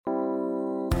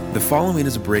The following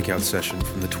is a breakout session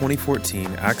from the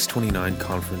 2014 Acts 29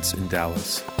 conference in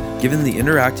Dallas. Given the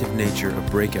interactive nature of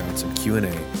breakouts and Q&A,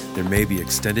 there may be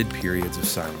extended periods of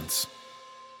silence.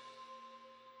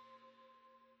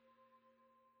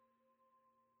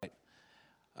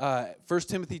 1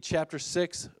 Timothy chapter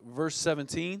 6, verse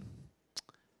 17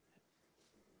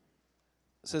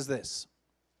 says this: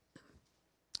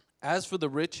 As for the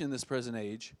rich in this present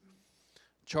age,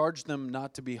 charge them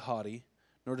not to be haughty,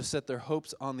 nor to set their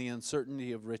hopes on the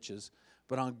uncertainty of riches,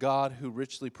 but on God who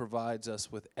richly provides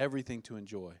us with everything to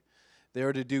enjoy. They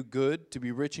are to do good, to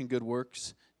be rich in good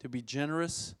works, to be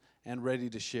generous and ready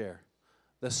to share,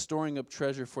 thus storing up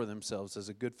treasure for themselves as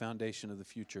a good foundation of the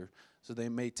future, so they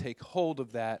may take hold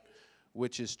of that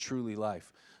which is truly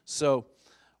life. So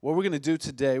what we're going to do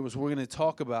today was we're going to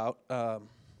talk about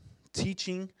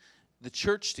teaching the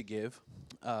church to give,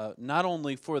 not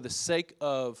only for the sake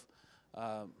of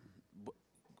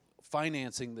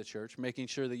financing the church, making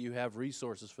sure that you have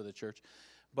resources for the church,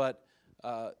 but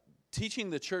teaching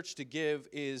the church to give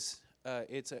is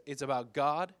it's about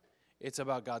God, it's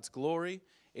about God's glory,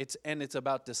 it's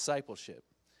about discipleship.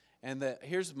 And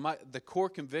here's the core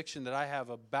conviction that I have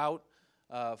about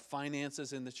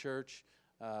finances in the church.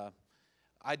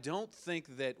 I don't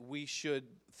think that we should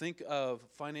think of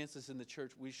finances in the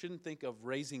church. We shouldn't think of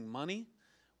raising money.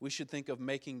 We should think of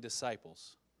making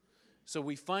disciples. So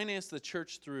we finance the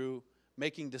church through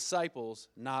making disciples,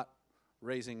 not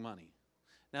raising money.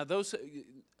 Now,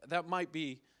 that might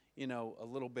be, a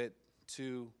little bit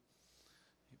too,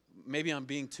 maybe I'm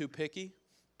being too picky,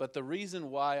 but the reason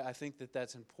why I think that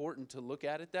that's important to look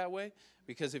at it that way,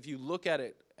 because if you look at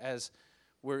it as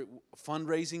we're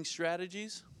fundraising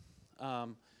strategies,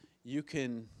 you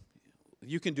can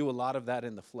do a lot of that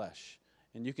in the flesh,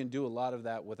 and you can do a lot of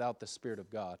that without the Spirit of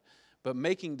God. But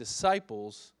making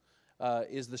disciples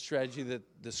is the strategy that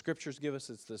the Scriptures give us.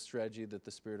 It's the strategy that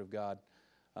the Spirit of God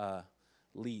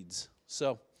leads.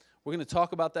 So we're going to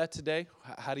talk about that today.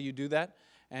 How do you do that?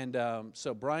 And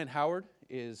so Brian Howard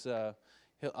is,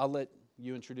 I'll let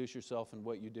you introduce yourself and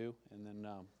what you do. And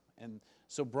then,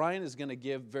 so Brian is going to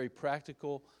give very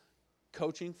practical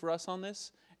coaching for us on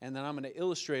this. And then I'm going to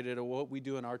illustrate it of what we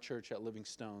do in our church at Living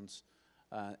Stones.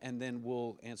 And then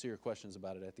we'll answer your questions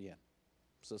about it at the end.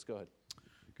 So let's go ahead.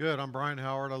 Good. I'm Brian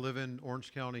Howard. I live in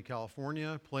Orange County,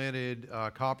 California. Planted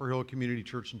Copper Hill Community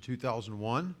Church in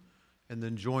 2001, and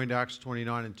then joined Acts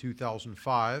 29 in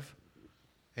 2005,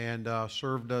 and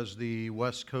served as the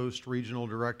West Coast Regional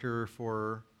Director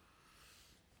for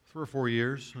 3 or 4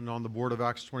 years, and on the board of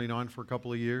Acts 29 for a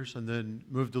couple of years, and then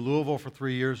moved to Louisville for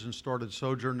 3 years and started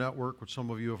Sojourn Network, which some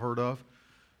of you have heard of,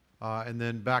 and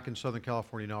then back in Southern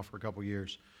California now for a couple of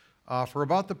years. For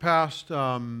about the past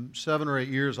 7 or 8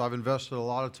 years, I've invested a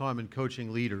lot of time in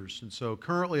coaching leaders. And so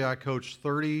currently I coach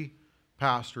 30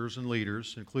 pastors and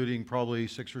leaders, including probably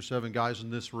 6 or 7 guys in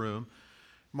this room.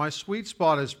 My sweet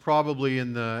spot is probably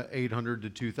in the 800 to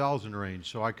 2,000 range.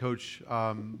 So I coach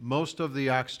most of the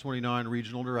Acts 29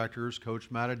 regional directors, Coach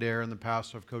Matt Adair. In the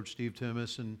past, I've coached Steve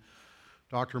Timmis and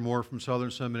Dr. Moore from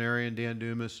Southern Seminary and Dan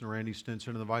Dumas and Randy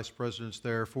Stinson and the vice presidents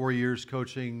there. 4 years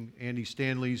coaching Andy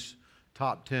Stanley's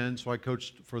top 10, so I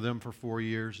coached for them for 4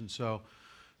 years. And so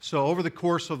over the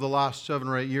course of the last 7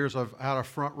 or 8 years, I've had a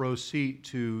front row seat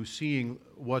to seeing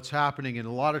what's happening in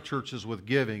a lot of churches with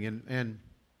giving. And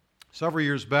several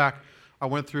years back, I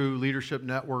went through Leadership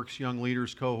Network's Young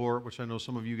Leaders Cohort, which I know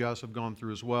some of you guys have gone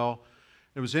through as well.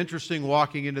 It was interesting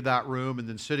walking into that room and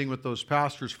then sitting with those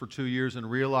pastors for 2 years and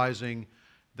realizing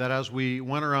that as we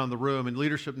went around the room, and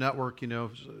Leadership Network,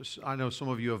 I know some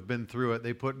of you have been through it.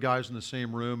 They put guys in the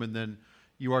same room, and then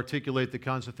you articulate the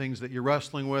kinds of things that you're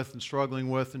wrestling with and struggling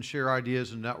with and share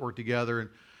ideas and network together.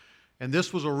 And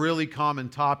this was a really common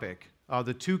topic.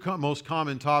 The two most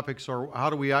common topics are how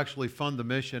do we actually fund the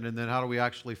mission, and then how do we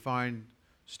actually find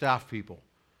staff people,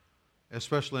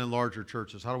 especially in larger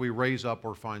churches. How do we raise up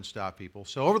or find staff people?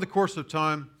 So over the course of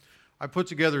time, I put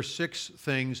together 6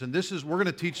 things, and I'm going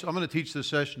to teach this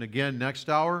session again next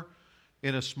hour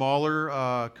in a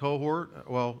smaller cohort,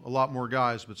 well, a lot more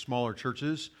guys, but smaller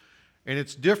churches. And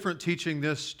it's different teaching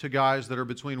this to guys that are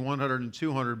between 100 and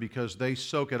 200 because they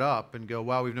soak it up and go,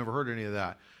 wow, we've never heard any of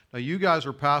that. Now, you guys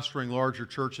are pastoring larger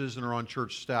churches and are on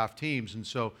church staff teams, and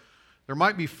so there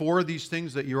might be 4 of these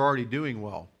things that you're already doing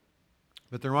well,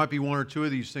 but there might be 1 or 2 of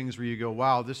these things where you go,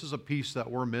 wow, this is a piece that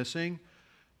we're missing.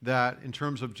 That in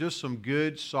terms of just some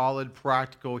good, solid,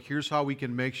 practical, here's how we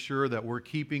can make sure that we're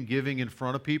keeping giving in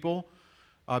front of people.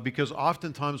 Because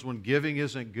oftentimes when giving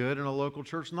isn't good in a local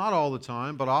church, not all the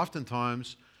time, but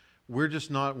oftentimes we're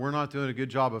not doing a good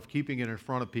job of keeping it in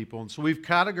front of people. And so we've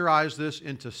categorized this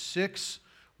into 6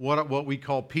 what we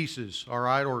call pieces, all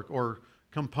right, or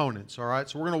components, all right?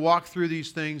 So we're going to walk through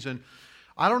these things, and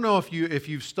I don't know if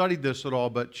you've studied this at all,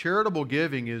 but charitable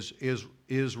giving is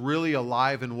really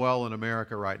alive and well in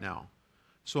America right now.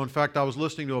 So in fact, I was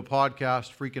listening to a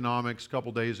podcast, Freakonomics, a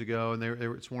couple days ago, and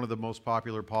it's one of the most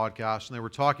popular podcasts, and they were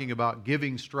talking about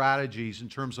giving strategies in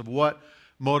terms of what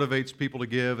motivates people to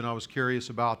give, and I was curious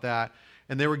about that.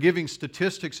 And they were giving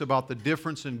statistics about the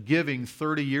difference in giving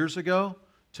 30 years ago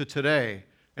to today,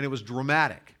 and it was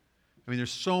dramatic. I mean,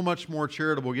 there's so much more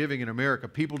charitable giving in America.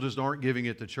 People just aren't giving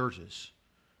it to churches.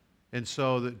 And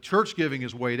so the church giving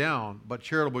is way down, but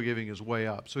charitable giving is way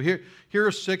up. So here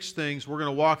are 6 things we're going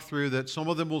to walk through that some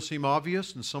of them will seem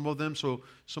obvious, and some of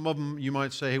them you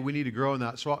might say, hey, we need to grow in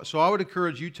that. So I would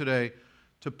encourage you today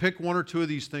to pick 1 or 2 of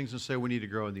these things and say we need to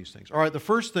grow in these things. All right, the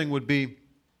first thing would be,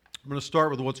 I'm going to start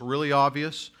with what's really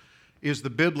obvious, is the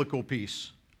biblical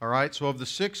piece. All right, so of the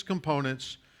 6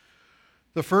 components,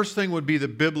 the first thing would be the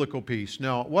biblical piece.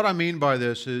 Now, what I mean by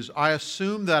this is I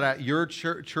assume that at your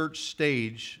church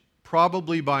stage,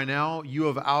 probably by now, you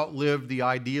have outlived the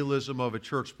idealism of a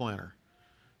church planter.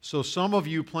 So some of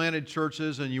you planted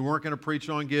churches and you weren't going to preach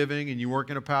on giving and you weren't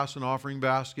going to pass an offering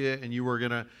basket and you were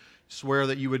going to swear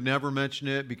that you would never mention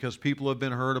it because people have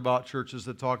been hurt about churches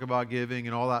that talk about giving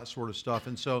and all that sort of stuff.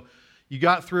 And so you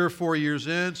got 3 or 4 years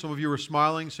in. Some of you were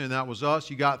smiling, saying that was us.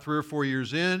 You got 3 or 4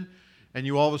 years in, and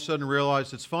you all of a sudden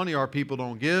realized it's funny, our people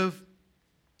don't give.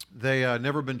 They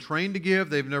never been trained to give.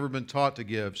 They've never been taught to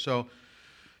give.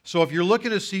 So if you're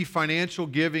looking to see financial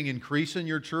giving increase in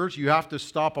your church, you have to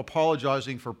stop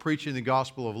apologizing for preaching the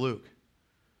Gospel of Luke,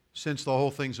 since the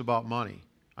whole thing's about money.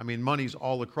 I mean, money's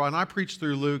all across. And I preached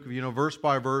through Luke, verse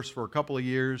by verse for a couple of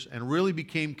years and really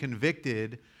became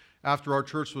convicted after our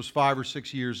church was 5 or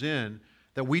 6 years in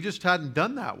that we just hadn't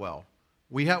done that well.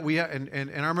 And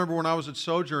I remember when I was at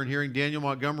Sojourn hearing Daniel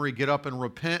Montgomery get up and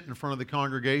repent in front of the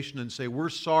congregation and say, we're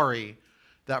sorry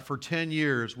that for 10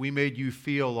 years we made you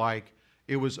feel like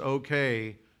it was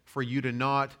okay for you to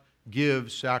not give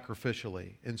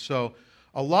sacrificially. And so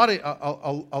a lot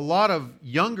of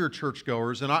younger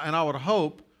churchgoers, and I would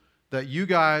hope that you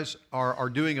guys are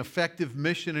doing effective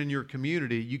mission in your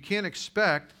community. You can't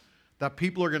expect that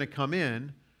people are going to come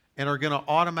in and are going to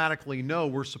automatically know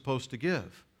we're supposed to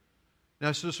give.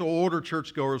 Now, so older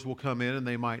churchgoers will come in and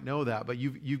they might know that, but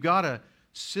you've got to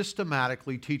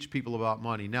systematically teach people about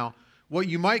money. Now, what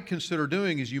you might consider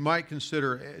doing is you might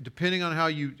consider, depending on how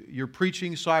your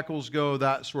preaching cycles go,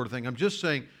 that sort of thing. I'm just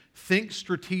saying, think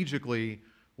strategically,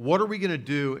 what are we going to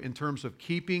do in terms of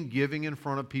keeping giving in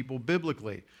front of people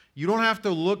biblically? You don't have to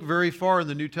look very far in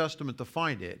the New Testament to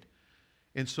find it.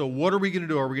 And so what are we going to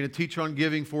do? Are we going to teach on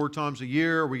giving 4 times a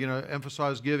year? Are we going to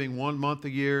emphasize giving 1 month a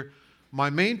year? My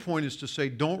main point is to say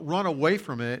don't run away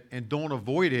from it and don't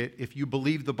avoid it if you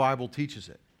believe the Bible teaches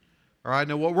it. All right,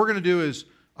 now what we're going to do is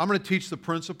I'm going to teach the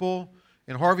principle,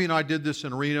 and Harvey and I did this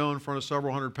in Reno in front of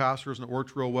several hundred pastors, and it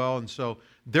worked real well, and so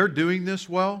they're doing this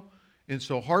well, and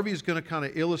so Harvey is going to kind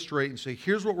of illustrate and say,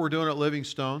 here's what we're doing at Living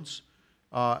Stones,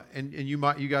 and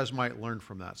you guys might learn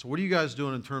from that. So what are you guys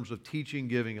doing in terms of teaching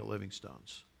giving at Living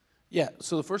Stones? Yeah,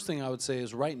 so the first thing I would say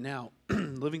is right now,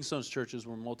 Living Stones churches,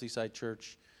 we're a multi-site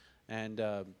church, and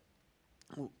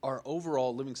our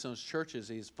overall Living Stones churches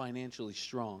is financially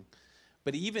strong.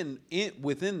 But even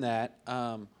within that,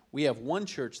 we have one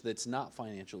church that's not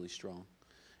financially strong.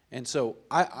 And so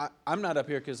I'm not up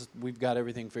here because we've got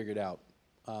everything figured out.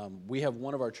 We have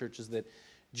one of our churches that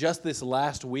just this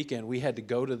last weekend, we had to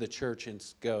go to the church and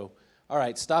go, all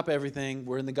right, stop everything.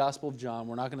 We're in the Gospel of John.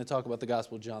 We're not going to talk about the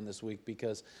Gospel of John this week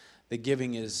because the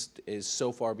giving is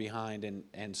so far behind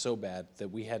and so bad that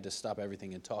we had to stop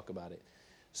everything and talk about it.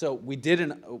 So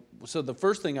so the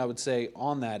first thing I would say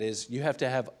on that is you have to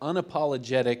have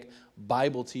unapologetic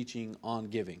Bible teaching on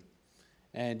giving.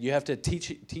 And you have to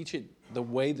teach it the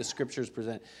way the Scriptures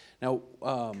present. Now,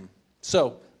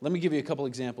 so let me give you a couple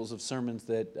examples of sermons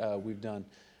that we've done.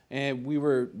 And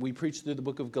we preached through the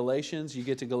book of Galatians. You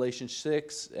get to Galatians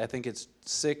 6. I think it's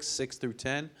 6 through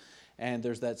 10. And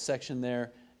there's that section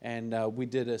there. And we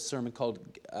did a sermon called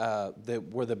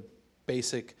where the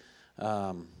basic...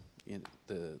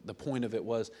 the point of it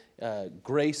was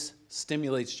grace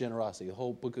stimulates generosity. The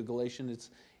whole book of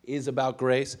Galatians is about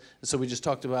grace. And so we just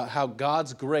talked about how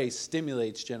God's grace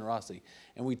stimulates generosity.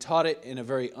 And we taught it in a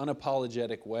very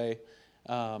unapologetic way.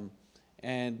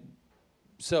 And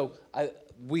so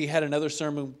we had another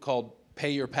sermon called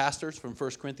Pay Your Pastors from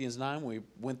 1 Corinthians 9. We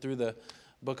went through the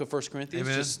book of 1 Corinthians.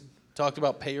 Amen. Just talked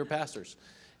about pay your pastors.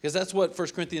 Because that's what 1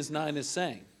 Corinthians 9 is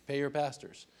saying. Pay your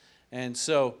pastors. And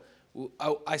so...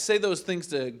 I say those things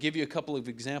to give you a couple of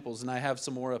examples, and I have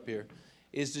some more up here.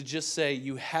 is to just say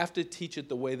you have to teach it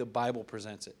the way the Bible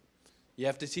presents it. You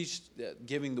have to teach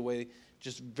giving the way,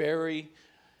 just very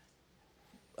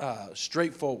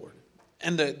straightforward.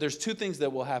 And there's two things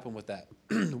that will happen with that.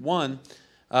 One,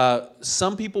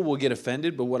 some people will get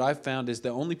offended, but what I've found is the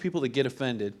only people that get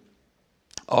offended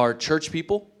are church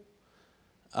people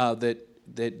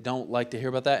that don't like to hear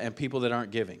about that, and people that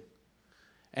aren't giving.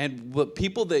 And the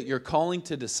people that you're calling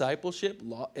to discipleship,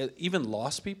 even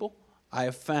lost people, I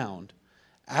have found,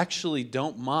 actually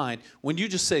don't mind when you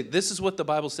just say, this is what the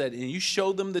Bible said, and you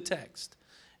show them the text,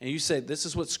 and you say, this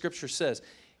is what Scripture says.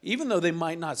 Even though they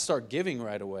might not start giving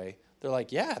right away, they're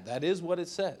like, yeah, that is what it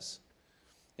says.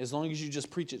 As long as you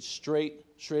just preach it straight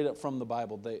up from the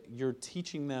Bible, that you're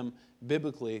teaching them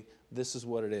biblically, this is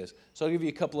what it is. So I'll give you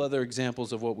a couple other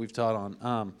examples of what we've taught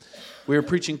on. We were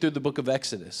preaching through the book of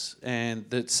Exodus, and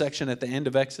the section at the end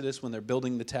of Exodus, when they're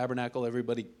building the tabernacle,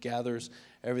 everybody gathers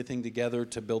everything together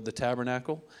to build the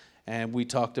tabernacle. And we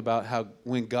talked about how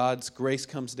when God's grace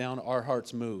comes down, our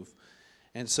hearts move.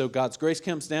 And so God's grace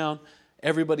comes down,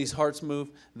 everybody's hearts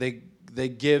move. They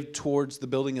give towards the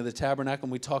building of the tabernacle.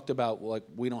 And we talked about, like,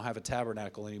 we don't have a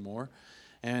tabernacle anymore.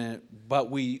 But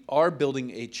we are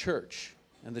building a church.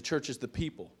 And the church is the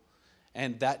people.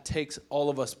 And that takes all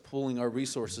of us pulling our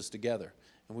resources together.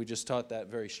 And we just taught that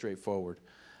very straightforward.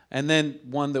 And then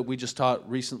one that we just taught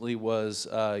recently was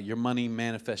your money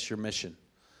manifests your mission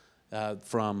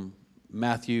from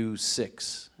Matthew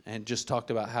 6. And just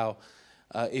talked about how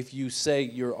if you say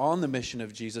you're on the mission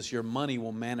of Jesus, your money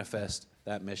will manifest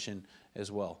that mission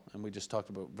as well. And we just talked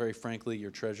about, very frankly,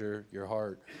 your treasure, your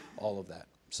heart, all of that.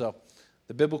 So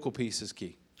the biblical piece is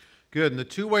key. Good. And the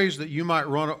two ways that you might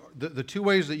the two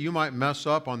ways that you might mess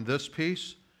up on this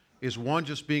piece is, one,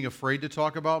 just being afraid to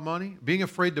talk about money, being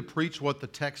afraid to preach what the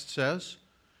text says,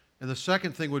 and the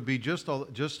second thing would be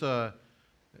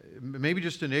maybe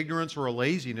just an ignorance or a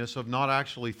laziness of not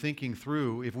actually thinking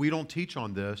through. If we don't teach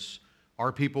on this,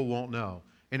 our people won't know.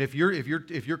 And if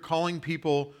you're calling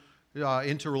people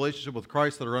into relationship with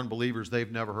Christ that are unbelievers,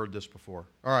 they've never heard this before.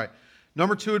 All right.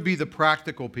 Number two would be the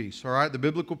practical piece, all right? The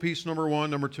biblical piece, number one.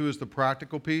 Number two is the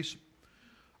practical piece.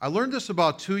 I learned this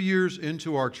about 2 years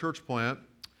into our church plant,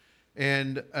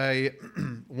 and a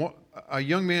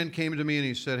young man came to me and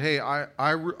he said, hey,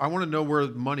 I want to know where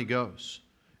the money goes.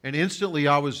 And instantly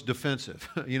I was defensive.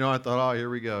 I thought, oh, here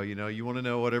we go. You want to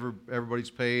know what everybody's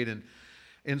paid.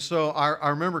 And so I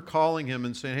remember calling him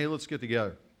and saying, hey, let's get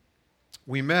together.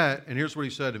 We met, and here's what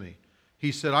he said to me.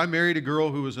 He said, I married a girl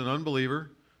who was an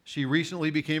unbeliever. She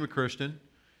recently became a Christian,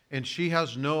 and she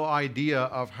has no idea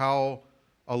of how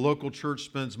a local church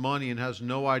spends money and has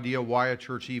no idea why a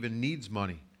church even needs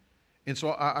money. And so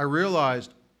I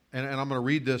realized, and I'm going to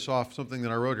read this off something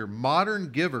that I wrote here, modern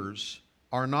givers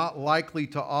are not likely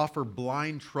to offer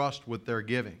blind trust with their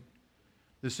giving.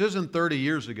 This isn't 30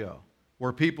 years ago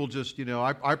where people just,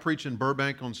 I preach in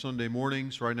Burbank on Sunday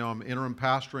mornings. Right now I'm interim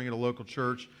pastoring at a local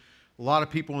church. A lot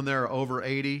of people in there are over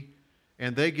 80.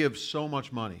 And they give so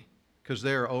much money because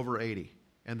they are over 80.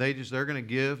 And they're going to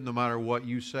give no matter what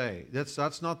you say.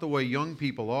 That's not the way young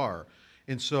people are.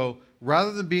 And so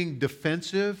rather than being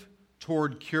defensive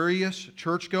toward curious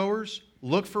churchgoers,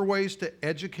 look for ways to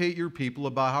educate your people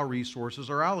about how resources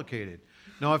are allocated.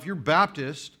 Now, if you're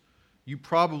Baptist, you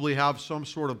probably have some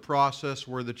sort of process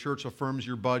where the church affirms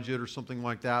your budget or something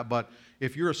like that. But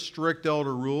if you're a strict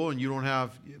elder rule and you don't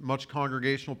have much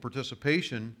congregational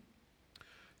participation,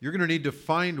 you're going to need to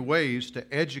find ways to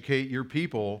educate your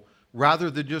people rather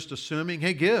than just assuming,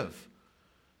 hey, give.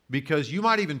 Because you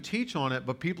might even teach on it,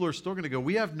 but people are still going to go,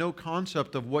 we have no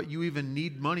concept of what you even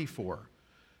need money for.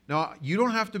 Now, you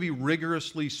don't have to be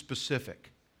rigorously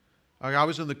specific. I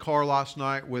was in the car last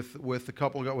night with a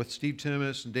couple, with Steve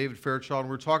Timmis and David Fairchild, and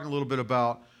we were talking a little bit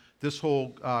about this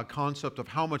whole concept of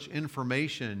how much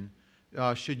information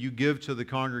should you give to the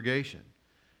congregation.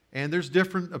 And there's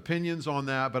different opinions on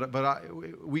that, but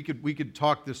we could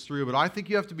talk this through. But I think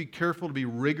you have to be careful to be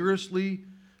rigorously.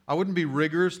 I wouldn't be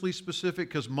rigorously specific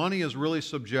because money is really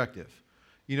subjective.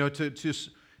 You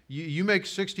make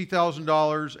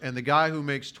 $60,000 and the guy who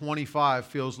makes 25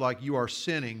 feels like you are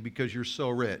sinning because you're so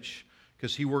rich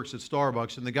because he works at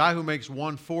Starbucks, and the guy who makes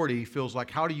 140 feels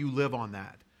like, how do you live on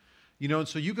that? And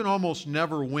so you can almost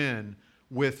never win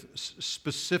with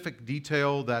specific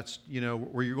detail that's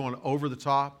where you're going over the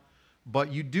top.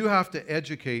 But you do have to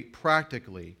educate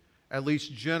practically, at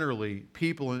least generally,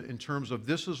 people in terms of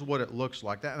this is what it looks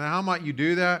like. And how might you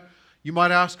do that? You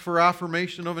might ask for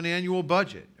affirmation of an annual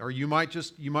budget, or you might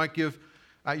give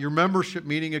At your membership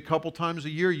meeting a couple times a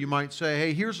year, you might say,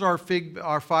 hey, here's our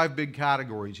 5 big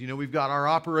categories. You know, we've got our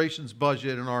operations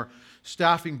budget and our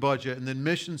staffing budget, and then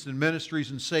missions and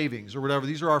ministries and savings or whatever.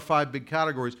 These are our 5 big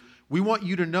categories. We want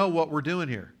you to know what we're doing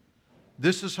here.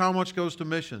 This is how much goes to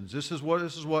missions. This is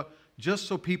what, just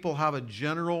so people have a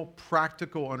general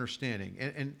practical understanding.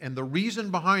 And the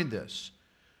reason behind this,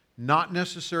 not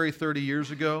necessary 30 years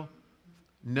ago,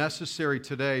 necessary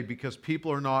today, because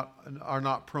people are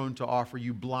not prone to offer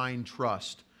you blind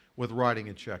trust with writing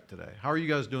a check today. How are you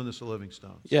guys doing this at Living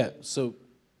Stones? Yeah, so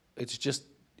it's just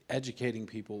educating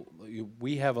people.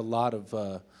 We have a lot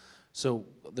of, so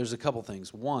there's a couple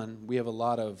things. One, we have a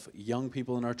lot of young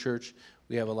people in our church.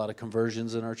 We have a lot of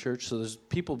conversions in our church. So there's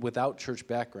people without church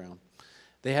background.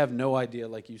 They have no idea,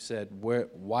 like you said,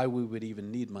 why we would even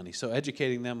need money. So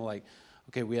educating them, like,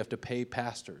 okay, we have to pay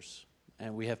pastors,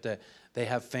 and they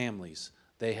have families.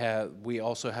 We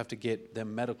also have to get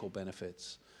them medical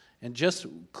benefits. And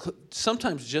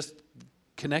sometimes just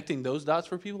connecting those dots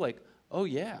for people, like, oh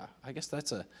yeah, I guess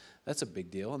that's a big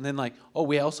deal. And then like, oh,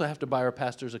 we also have to buy our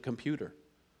pastors a computer.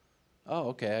 Oh,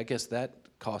 okay, I guess that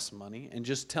costs money. And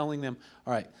just telling them,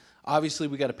 all right, obviously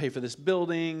we got to pay for this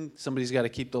building, somebody's got to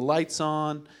keep the lights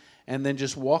on, and then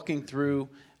just walking through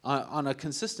on a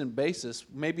consistent basis,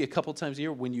 maybe a couple times a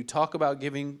year when you talk about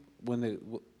giving,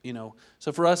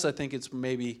 so for us, I think it's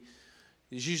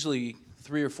usually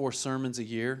 3 or 4 sermons a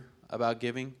year about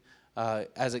giving.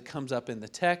 As it comes up in the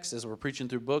text, as we're preaching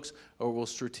through books, or we'll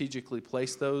strategically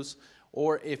place those.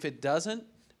 Or if it doesn't,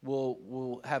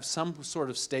 we'll have some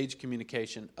sort of stage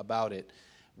communication about it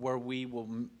where we will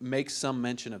make some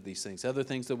mention of these things. Other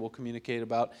things that we'll communicate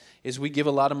about is we give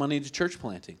a lot of money to church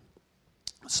planting.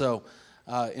 So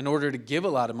in order to give a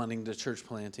lot of money to church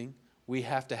planting, we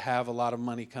have to have a lot of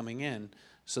money coming in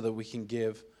so that we can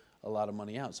give a lot of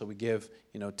money out. So we give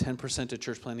 10% to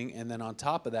church planting, and then on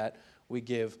top of that, we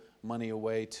give money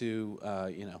away to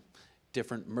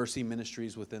different mercy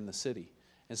ministries within the city.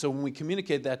 And so when we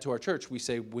communicate that to our church, we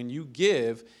say when you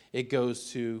give, it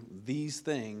goes to these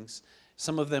things.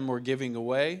 Some of them we're giving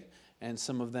away, and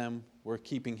some of them we're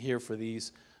keeping here for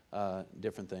these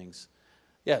different things.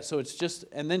 Yeah, so it's just,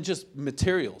 and then just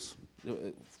materials,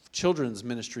 children's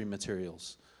ministry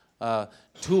materials,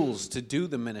 tools to do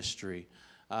the ministry.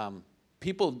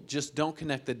 People just don't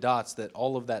connect the dots that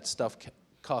all of that stuff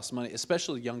costs money,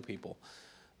 especially young people.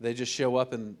 They just show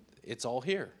up and it's all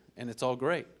here and it's all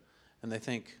great. And they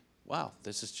think, wow,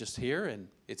 this is just here and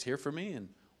it's here for me, and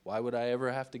why would I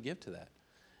ever have to give to that?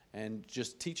 And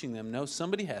just teaching them, no,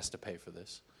 somebody has to pay for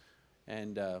this.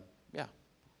 And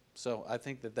so I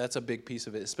think that's a big piece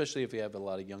of it, especially if you have a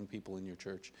lot of young people in your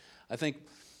church. I think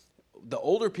the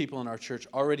older people in our church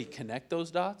already connect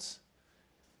those dots,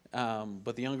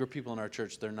 but the younger people in our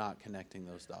church, they're not connecting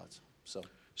those dots.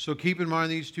 So keep in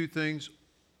mind these 2 things.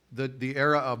 The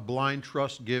era of blind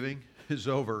trust giving is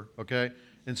over, okay?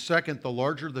 And second, the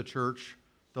larger the church,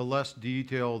 the less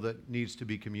detail that needs to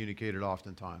be communicated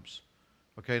oftentimes.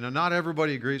 Okay, now not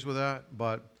everybody agrees with that,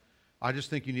 but I just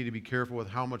think you need to be careful with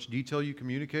how much detail you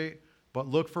communicate, but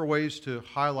look for ways to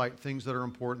highlight things that are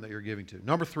important that you're giving to.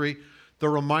 Number 3, the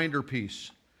reminder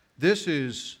piece. This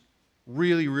is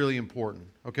really, really important,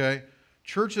 okay?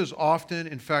 Churches often,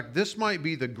 in fact, this might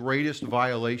be the greatest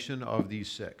violation of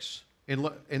these 6. In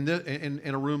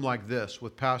a room like this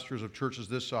with pastors of churches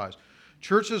this size,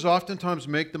 churches oftentimes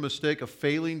make the mistake of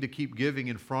failing to keep giving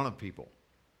in front of people.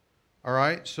 All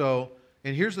right? So,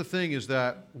 and here's the thing is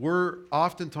that we're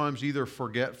oftentimes either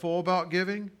forgetful about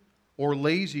giving or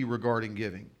lazy regarding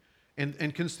giving.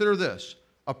 And consider this.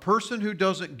 A person who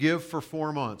doesn't give for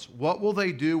 4 months, what will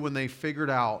they do when they figured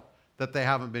out that they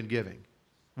haven't been giving?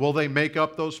 Will they make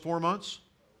up those 4 months?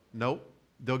 Nope.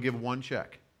 They'll give 1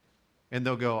 check. And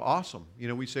they'll go, awesome.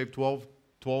 We saved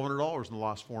 $1,200 in the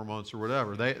last 4 months or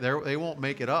whatever. They won't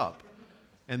make it up.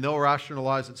 And they'll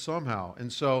rationalize it somehow.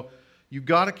 And so you've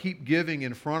got to keep giving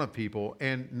in front of people.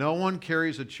 And no one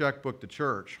carries a checkbook to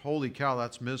church. Holy cow,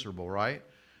 that's miserable, right?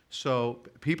 So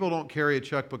people don't carry a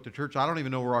checkbook to church. I don't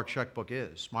even know where our checkbook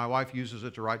is. My wife uses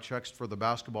it to write checks for the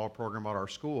basketball program at our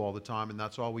school all the time, and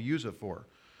that's all we use it for.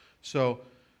 So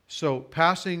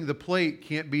passing the plate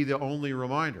can't be the only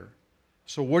reminder.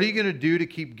 So what are you going to do to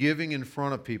keep giving in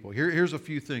front of people? Here's a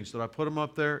few things. Did I put them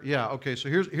up there? Yeah, okay, so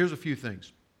here's a few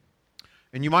things.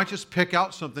 And you might just pick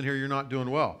out something here you're not doing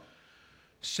well.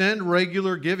 Send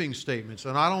regular giving statements,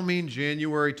 and I don't mean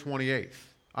January 28th.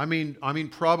 I mean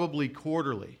probably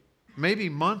quarterly, maybe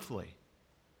monthly,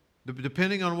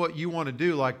 depending on what you want to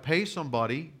do. Like pay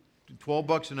somebody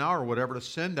 $12 an hour or whatever to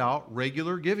send out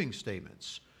regular giving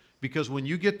statements. Because when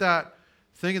you get that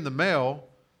thing in the mail,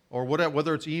 or whatever,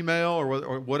 whether it's email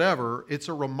or whatever, it's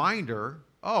a reminder,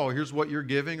 oh, here's what you're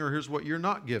giving or here's what you're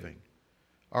not giving.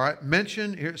 All right,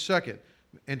 mention, here, second,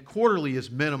 and quarterly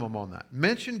is minimum on that.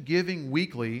 Mention giving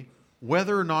weekly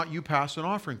whether or not you pass an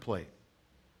offering plate.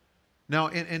 Now,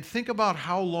 and think about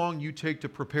how long you take to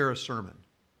prepare a sermon.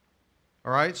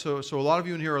 All right, so a lot of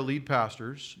you in here are lead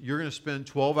pastors. You're going to spend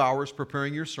 12 hours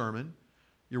preparing your sermon.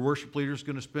 Your worship leader is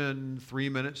going to spend 3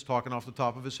 minutes talking off the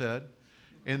top of his head.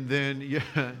 And then, yeah,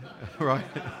 right.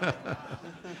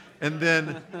 and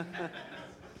then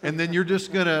you're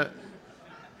just going to,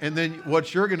 and then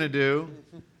what you're going to do,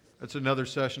 that's another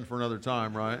session for another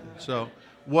time, right? So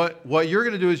what you're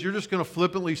going to do is you're just going to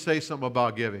flippantly say something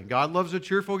about giving. God loves a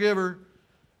cheerful giver.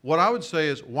 What I would say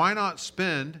is, why not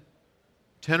spend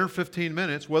 10 or 15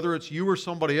 minutes, whether it's you or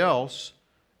somebody else,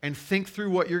 and think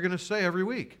through what you're going to say every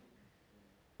week?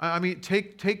 I mean,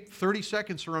 take 30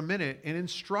 seconds or a minute and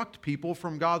instruct people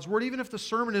from God's Word, even if the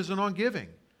sermon isn't on giving.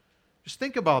 Just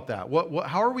think about that.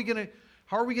 How are we going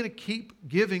to keep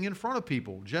giving in front of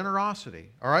people? Generosity.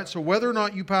 All right. So whether or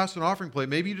not you pass an offering plate,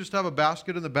 maybe you just have a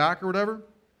basket in the back or whatever.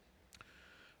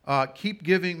 Keep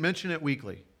giving. Mention it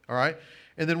weekly. All right.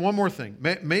 And then one more thing.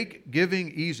 Make giving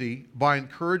easy by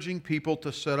encouraging people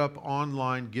to set up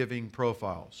online giving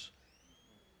profiles.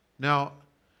 Now,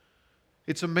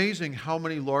 it's amazing how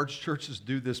many large churches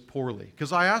do this poorly.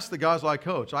 Because I ask the guys I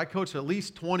coach at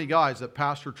least 20 guys that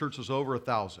pastor churches over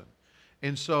 1,000.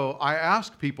 And so I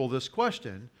ask people this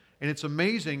question, and it's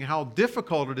amazing how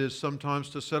difficult it is sometimes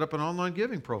to set up an online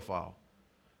giving profile.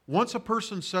 Once a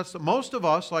person sets, most of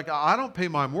us, like I don't pay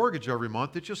my mortgage every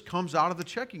month, it just comes out of the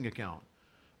checking account.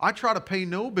 I try to pay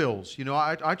no bills. You know,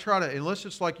 I try to, unless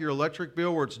it's like your electric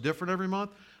bill where it's different every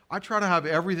month, I try to have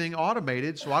everything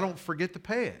automated so I don't forget to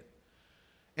pay it.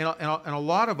 And a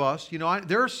lot of us, you know,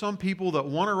 there are some people that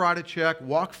want to write a check,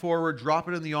 walk forward, drop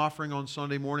it in the offering on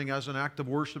Sunday morning as an act of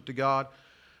worship to God.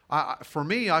 For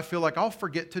me, I feel like I'll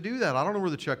forget to do that. I don't know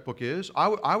where the checkbook is.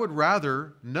 I would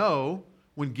rather know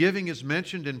when giving is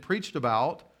mentioned and preached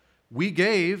about, we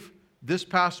gave this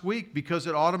past week because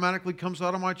it automatically comes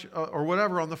out of my, or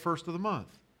whatever, on the first of the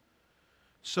month.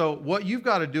 So what you've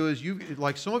got to do is,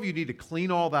 like some of you need to clean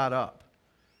all that up.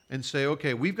 And say,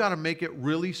 okay, we've got to make it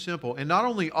really simple. And not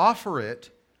only offer it,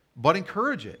 but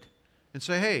encourage it. And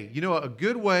say, hey, you know, a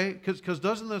good way, because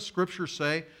doesn't the Scripture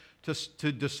say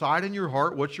to decide in your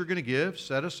heart what you're going to give,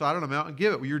 set aside an amount and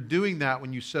give it? Well, you're doing that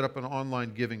when you set up an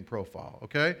online giving profile,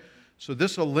 okay? So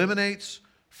this eliminates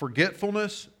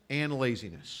forgetfulness and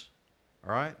laziness.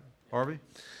 All right, Harvey?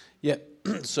 Yeah,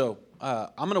 so I'm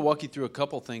going to walk you through a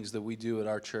couple things that we do at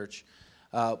our church.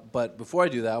 But before I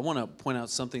do that, I want to point out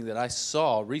something that I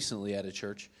saw recently at a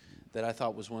church that I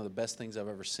thought was one of the best things I've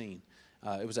ever seen.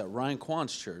 It was at Ryan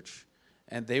Kwan's church,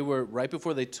 and they were, right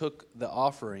before they took the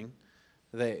offering,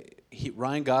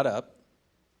 Ryan got up,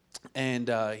 and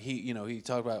he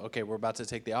talked about, okay, we're about to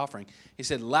take the offering. He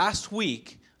said, last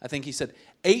week, I think he said,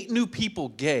 8 new people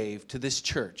gave to this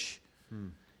church,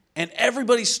 and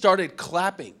everybody started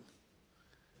clapping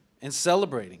and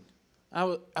celebrating.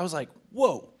 I was like,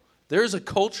 whoa. There's a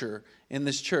culture in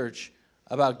this church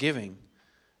about giving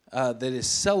that is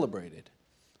celebrated.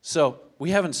 So we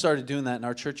haven't started doing that in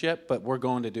our church yet, but we're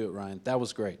going to do it, Ryan. That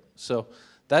was great. So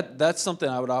that's something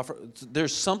I would offer.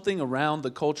 There's something around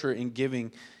the culture in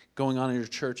giving going on in your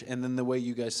church, and then the way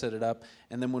you guys set it up.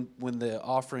 And then when the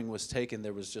offering was taken,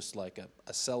 there was just like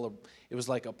it was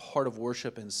like a part of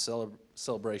worship and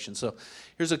celebration. So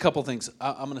here's a couple things.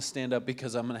 I'm going to stand up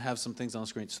because I'm going to have some things on the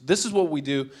screen. So this is what we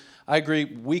do. I agree,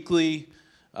 weekly,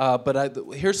 but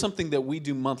here's something that we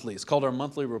do monthly. It's called our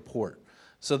monthly report.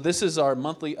 So this is our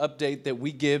monthly update that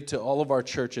we give to all of our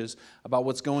churches about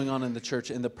what's going on in the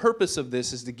church. And the purpose of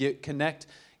this is to connect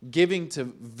giving to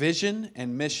vision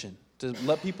and mission, to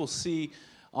let people see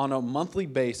on a monthly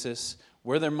basis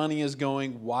where their money is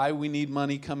going, why we need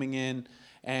money coming in,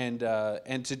 and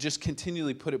to just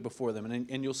continually put it before them.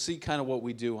 And you'll see kind of what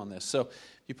we do on this. So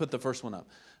you put the first one up.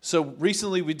 So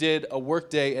recently we did a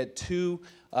work day at 2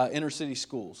 inner city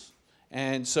schools.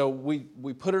 And so we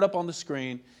put it up on the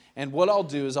screen. And what I'll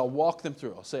do is I'll walk them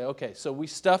through. I'll say, okay, so we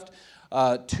stuffed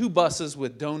 2 buses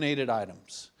with donated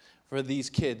items for these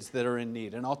kids that are in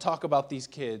need. And I'll talk about these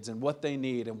kids and what they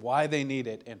need and why they need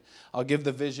it. And I'll give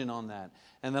the vision on that.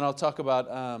 And then I'll talk about,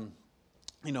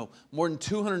 more than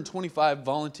 225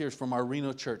 volunteers from our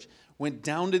Reno church went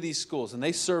down to these schools. And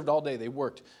they served all day. They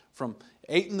worked from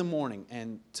 8 in the morning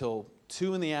until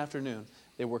 2 in the afternoon.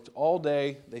 They worked all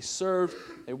day. They served.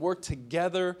 They worked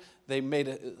together. They made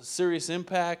a serious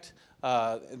impact.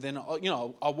 Then,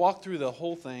 I'll walk through the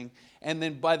whole thing. And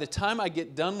then by the time I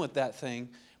get done with that thing,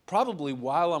 probably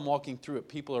while I'm walking through it,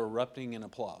 people are erupting in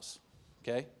applause.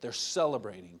 Okay? They're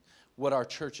celebrating what our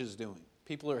church is doing.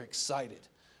 People are excited.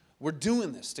 We're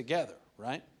doing this together,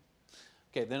 right?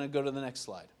 Okay, then I go to the next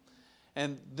slide.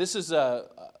 And we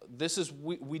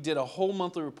did a whole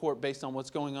monthly report based on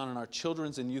what's going on in our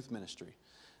children's and youth ministry.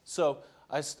 So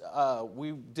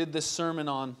we did this sermon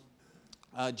on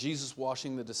Jesus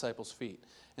washing the disciples' feet.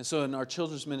 And so in our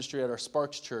children's ministry at our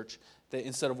Sparks Church,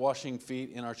 instead of washing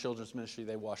feet in our children's ministry,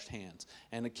 they washed hands.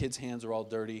 And the kids' hands are all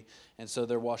dirty, and so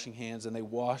they're washing hands, and they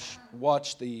watch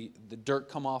the dirt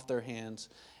come off their hands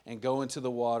and go into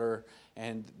the water,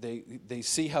 and they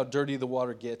see how dirty the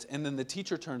water gets. And then the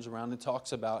teacher turns around and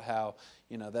talks about how,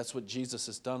 that's what Jesus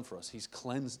has done for us. He's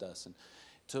cleansed us, and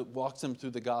walks them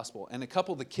through the gospel. And a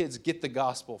couple of the kids get the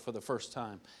gospel for the first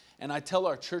time. And I tell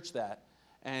our church that,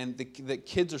 and the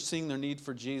kids are seeing their need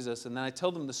for Jesus. And then I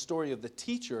tell them the story of the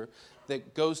teacher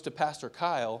that goes to Pastor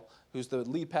Kyle, who's the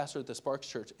lead pastor at the Sparks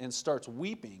Church, and starts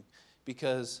weeping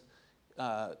because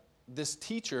this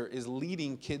teacher is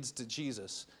leading kids to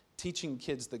Jesus, teaching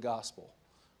kids the gospel.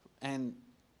 And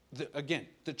again,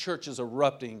 the church is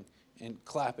erupting and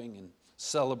clapping and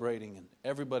celebrating, and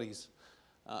everybody's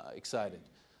excited.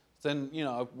 Then,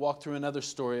 I walked through another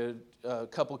story, a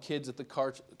couple kids at the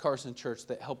Carson Church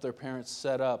that helped their parents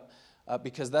set up,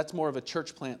 because that's more of a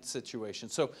church plant situation.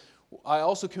 So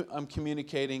I'm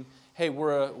communicating, hey,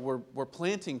 we're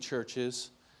planting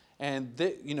churches, and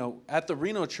at the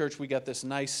Reno church we got this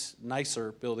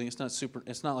nicer building.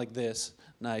 It's not like this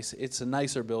nice. It's a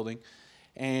nicer building,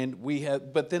 and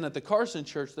but then at the Carson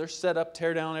Church they're set up,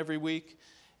 tear down every week,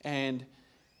 and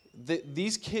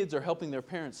these kids are helping their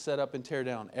parents set up and tear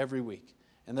down every week,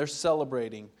 and they're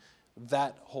celebrating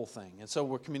that whole thing. And so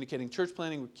we're communicating church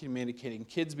planting, we're communicating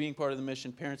kids being part of the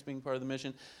mission, parents being part of the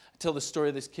mission. I tell the story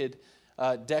of this kid,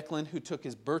 Declan, who took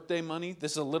his birthday money.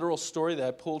 This is a literal story that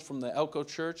I pulled from the Elko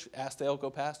Church, Ask the Elko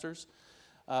Pastors.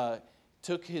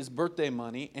 Took his birthday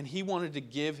money, and he wanted to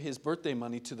give his birthday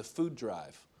money to the food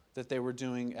drive that they were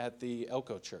doing at the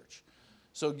Elko Church.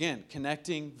 So again,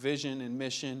 connecting vision and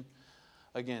mission.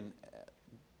 Again,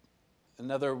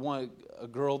 another one, a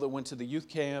girl that went to the youth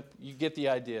camp. You get the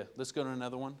idea. Let's go to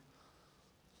another one.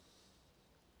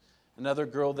 Another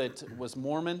girl that was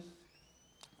Mormon,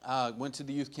 went to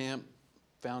the youth camp,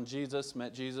 found Jesus,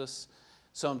 met Jesus.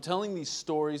 So I'm telling these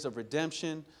stories of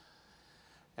redemption,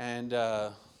 and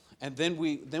then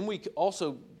we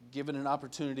also give it an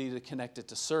opportunity to connect it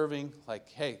to serving. Like,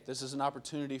 hey, this is an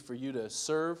opportunity for you to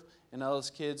serve in LS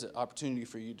Kids, an opportunity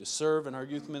for you to serve in our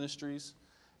youth ministries.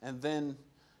 And then,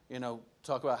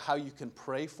 talk about how you can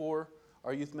pray for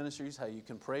our youth ministries, how you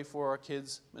can pray for our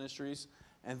kids' ministries.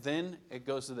 And then it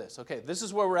goes to this. Okay, this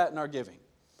is where we're at in our giving.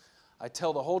 I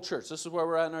tell the whole church, this is where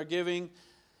we're at in our giving,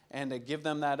 and to give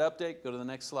them that update. Go to the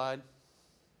next slide.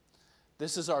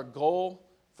 This is our goal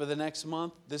for the next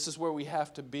month. This is where we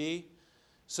have to be.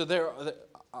 So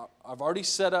I've already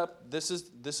set up, this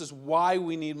is why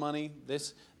we need money.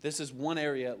 This is one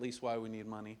area at least why we need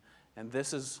money. And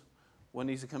this is what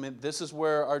needs to come in. This is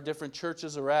where our different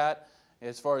churches are at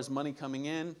as far as money coming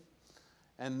in.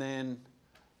 And then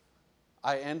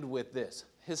I end with this.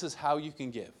 This is how you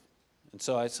can give. And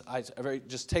so I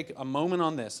just take a moment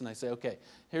on this and I say, okay,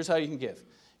 here's how you can give.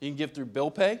 You can give through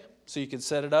bill pay, so you can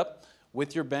set it up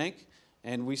with your bank.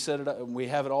 And we set it up. We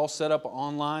have it all set up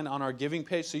online on our giving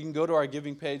page. So you can go to our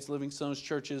giving page,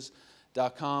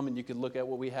 livingstoneschurches.com, and you can look at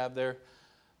what we have there.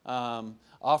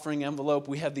 Offering envelope.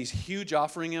 We have these huge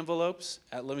offering envelopes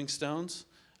at Living Stones,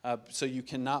 so you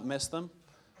cannot miss them.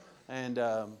 And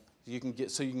you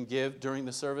can give during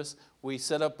the service. We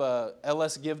set up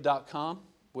lsgive.com,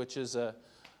 which is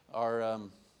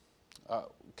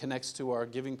connects to our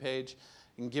giving page.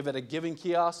 You can give at a giving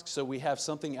kiosk, so we have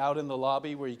something out in the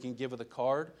lobby where you can give with a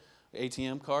card,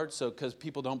 ATM card, so because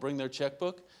people don't bring their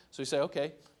checkbook. So we say,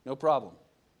 okay, no problem.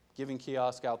 Giving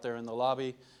kiosk out there in the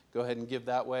lobby, go ahead and give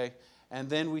that way. And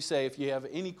then we say, if you have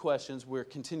any questions, we're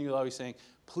continually always saying,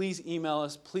 please email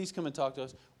us, please come and talk to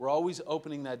us. We're always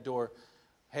opening that door.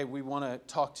 Hey, we want to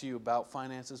talk to you about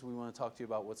finances. We want to talk to you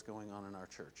about what's going on in our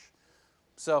church.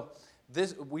 So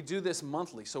we do this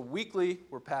monthly. So weekly,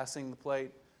 we're passing the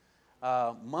plate.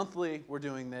 Monthly, we're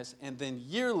doing this. And then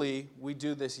yearly, we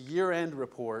do this year-end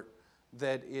report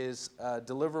that is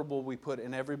deliverable we put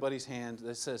in everybody's hand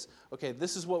that says, okay,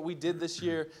 this is what we did this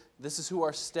year. This is who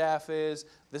our staff is.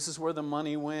 This is where the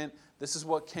money went. This is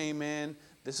what came in.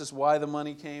 This is why the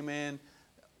money came in.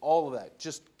 All of that.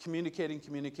 Just communicating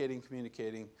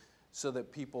so that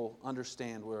people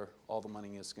understand where all the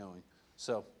money is going.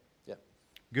 So, yeah.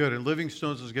 Good. And Living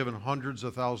Stones has given hundreds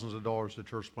of thousands of dollars to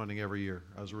church planting every year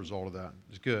as a result of that.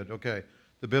 It's good. Okay.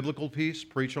 the biblical piece,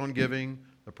 preach on giving,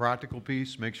 the practical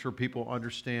piece, make sure people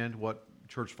understand what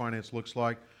church finance looks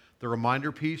like. The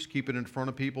reminder piece, keep it in front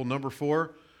of people. Number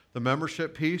 4, the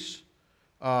membership piece.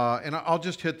 And I'll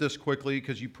just hit this quickly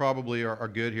because you probably are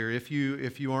good here. If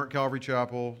you aren't Calvary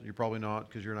Chapel, you're probably not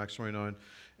because you're in Acts 29,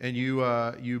 and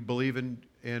you believe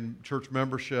in church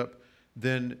membership,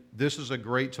 then this is a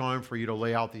great time for you to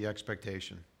lay out the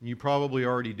expectation. And you probably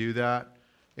already do that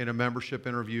in a membership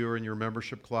interview or in your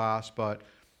membership class, but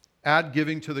add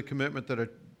giving to the commitment that a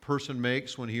person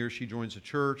makes when he or she joins a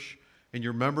church. In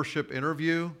your membership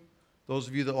interview, those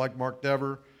of you that like Mark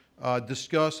Dever,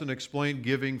 discuss and explain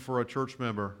giving for a church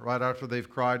member right after they've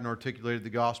cried and articulated the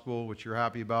gospel, which you're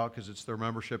happy about because it's their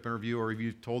membership interview, or if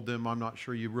you've told them, I'm not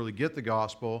sure you really get the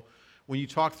gospel. When you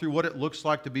talk through what it looks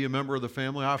like to be a member of the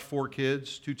family, I have 4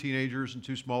 kids, 2 teenagers and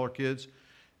 2 smaller kids,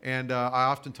 and I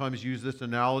oftentimes use this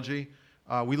analogy.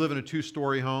 We live in a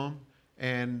 2-story home,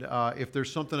 and if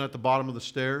there's something at the bottom of the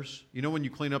stairs, you know when you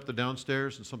clean up the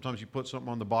downstairs and sometimes you put something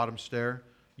on the bottom stair,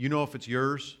 you know if it's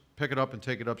yours, pick it up and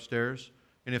take it upstairs.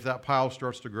 And if that pile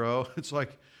starts to grow, it's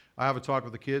like I have a talk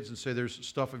with the kids and say there's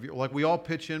stuff of you. Like we all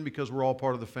pitch in because we're all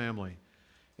part of the family.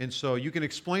 And so you can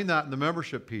explain that in the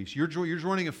membership piece. You're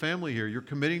joining a family here. You're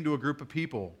committing to a group of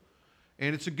people.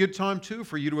 And it's a good time, too,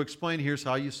 for you to explain here's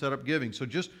how you set up giving. So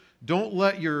just don't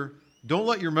let your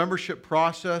membership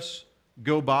process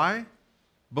go by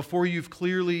before you've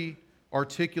clearly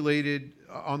articulated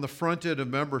on the front end of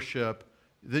membership.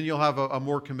 Then you'll have a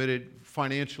more committed,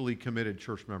 financially committed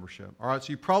church membership. All right, so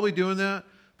you're probably doing that,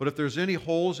 but if there's any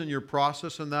holes in your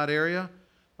process in that area,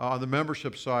 on the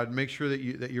membership side, make sure that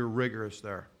you're rigorous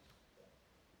there.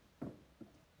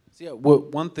 So yeah,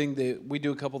 one thing that we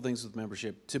do a couple things with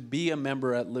membership. To be a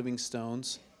member at Living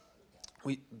Stones,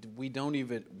 we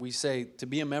say to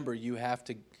be a member you have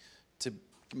to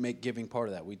make giving part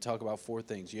of that. We talk about 4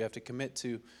 things. You have to commit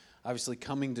to obviously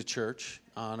coming to church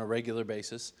on a regular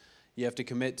basis. You have to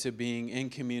commit to being in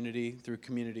community through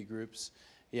community groups.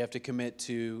 You have to commit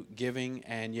to giving,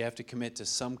 and you have to commit to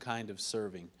some kind of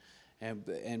serving,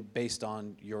 and based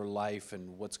on your life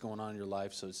and what's going on in your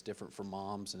life. So it's different for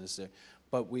moms, and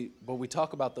but we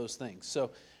talk about those things.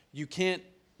 So you can't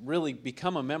really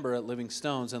become a member at Living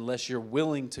Stones unless you're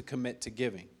willing to commit to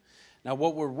giving. Now,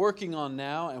 what we're working on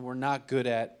now, and we're not good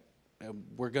at,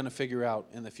 we're going to figure out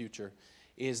in the future,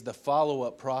 is the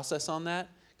follow-up process on that.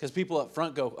 Because people up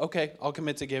front go, okay, I'll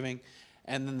commit to giving,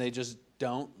 and then they just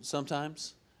don't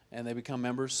sometimes, and they become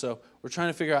members. So we're trying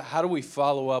to figure out how do we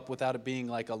follow up without it being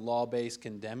like a law-based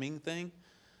condemning thing.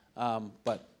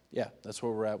 But yeah, that's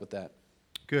where we're at with that.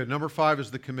 Good. Number 5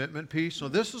 is the commitment piece. So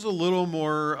this is a little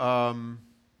more,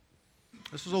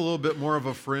 bit more of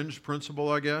a fringe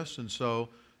principle, I guess. And so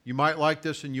you might like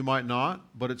this and you might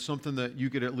not, but it's something that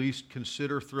you could at least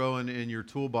consider throwing in your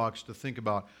toolbox to think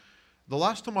about. The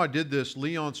last time I did this,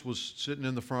 Leonce was sitting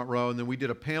in the front row, and then we did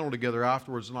a panel together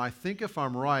afterwards, and I think if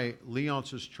I'm right,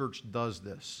 Leonce's church does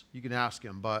this. You can ask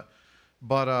him, but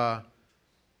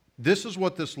this is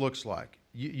what this looks like.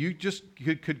 You just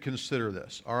could consider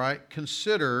this, all right?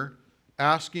 Consider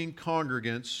asking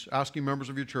congregants, asking members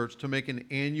of your church to make an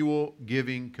annual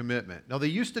giving commitment. Now, they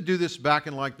used to do this back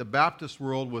in like the Baptist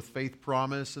world with Faith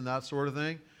Promise and that sort of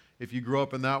thing, if you grew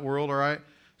up in that world, all right?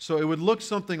 So it would look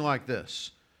something like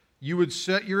this. You would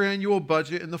set your annual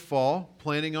budget in the fall,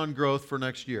 planning on growth for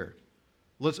next year.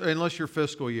 Unless your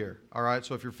fiscal year, all right?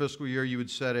 So if your fiscal year, you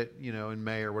would set it, in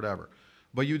May or whatever.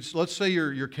 But let's say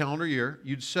your calendar year,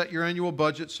 you'd set your annual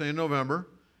budget, say in November,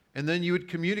 and then you would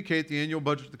communicate the annual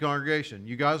budget to the congregation.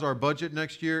 You guys, our budget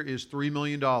next year is $3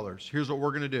 million. Here's what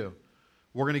we're going to do.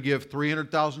 We're going to give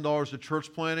 $300,000 to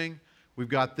church planning. We've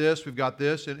got this,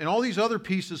 and all these other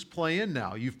pieces play in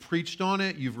now. You've preached on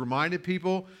it, you've reminded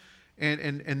people.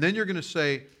 And then you're going to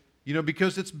say,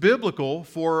 because it's biblical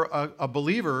for a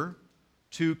believer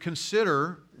to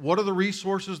consider what are the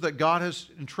resources that God has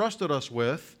entrusted us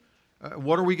with,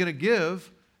 what are we going to give,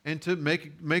 and to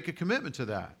make a commitment to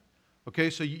that.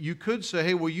 Okay, so you could say,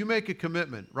 hey, will you make a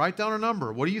commitment? Write down a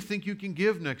number. What do you think you can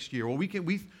give next year? Well,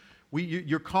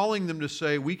 you're calling them to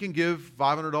say we can give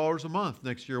 $500 a month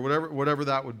next year, whatever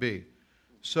that would be.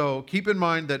 So keep in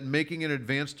mind that making an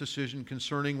advanced decision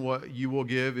concerning what you will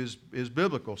give is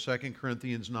biblical, 2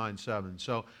 Corinthians 9:7.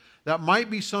 So that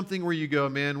might be something where you go,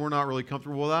 man, we're not really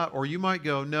comfortable with that. Or you might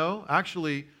go, no,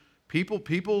 actually,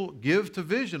 people give to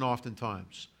vision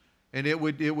oftentimes. And it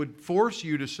would force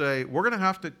you to say, we're going to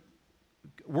have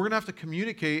to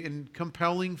communicate in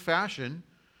compelling fashion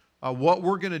what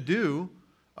we're going to do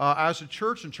as a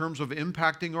church in terms of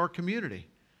impacting our community.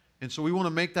 And so we want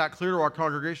to make that clear to our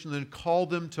congregation and then call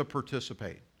them to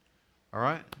participate. All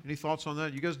right? Any thoughts on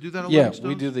that? You guys do that at Living Stones?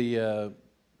 We do the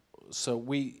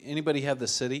anybody have the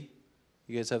city?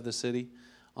 You guys have the city?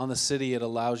 On the city, it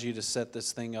allows you to set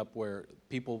this thing up where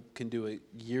people can do a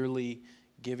yearly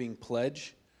giving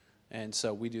pledge, and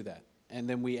so we do that. And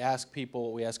then we ask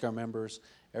our members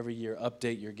every year,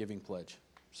 update your giving pledge.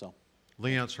 So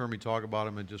Leon's heard me talk about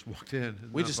him and just walked in.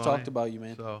 We just talked about you,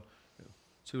 man. So,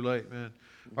 too late, man.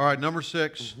 All right, number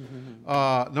 6.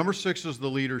 Number 6 is the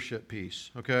leadership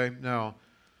piece, okay? Now,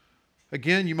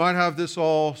 again, you might have this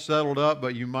all settled up,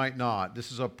 but you might not.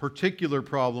 This is a particular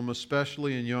problem,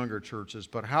 especially in younger churches.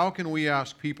 But how can we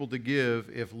ask people to give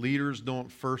if leaders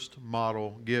don't first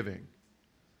model giving?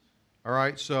 All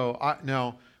right, so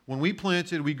now, when we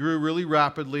planted, we grew really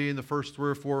rapidly in the first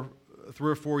 3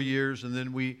 or 4 years, and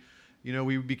then we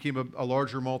became a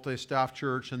larger multi-staff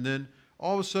church, and then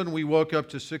all of a sudden we woke up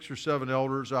to 6 or 7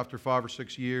 elders after 5 or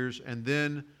 6 years, and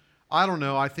then, I don't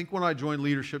know, I think when I joined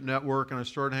Leadership Network and I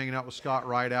started hanging out with Scott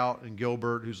Rideout and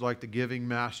Gilbert, who's like the giving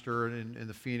master in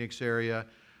the Phoenix area,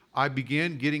 I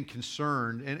began getting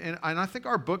concerned, and I think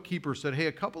our bookkeeper said, hey,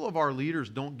 a couple of our leaders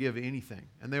don't give anything,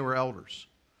 and they were elders.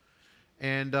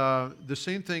 And the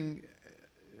same thing,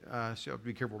 I have to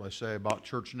be careful what I say about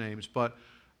church names, but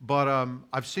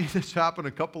I've seen this happen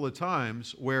a couple of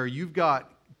times where you've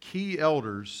got key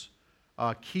elders,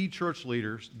 key church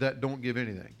leaders that don't give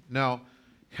anything. Now,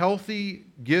 healthy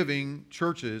giving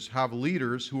churches have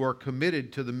leaders who are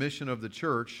committed to the mission of the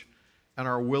church and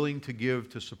are willing to give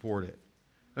to support it.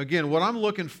 Again, what I'm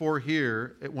looking for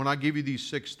here, when I give you these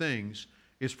 6 things,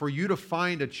 is for you to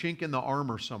find a chink in the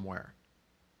armor somewhere.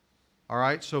 All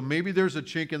right, so maybe there's a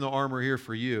chink in the armor here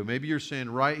for you. Maybe you're saying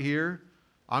right here,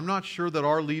 I'm not sure that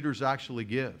our leaders actually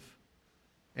give.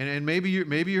 And maybe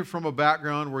you're from a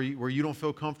background where you don't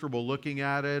feel comfortable looking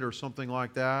at it or something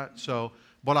like that. So,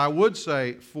 but I would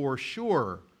say for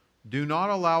sure, do not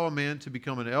allow a man to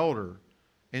become an elder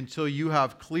until you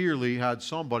have clearly had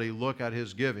somebody look at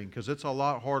his giving, because it's a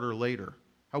lot harder later.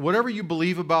 Whatever you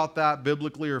believe about that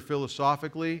biblically or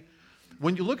philosophically,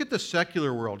 when you look at the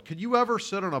secular world, could you ever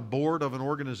sit on a board of an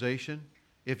organization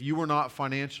if you were not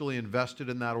financially invested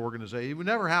in that organization? It would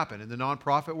never happen. In the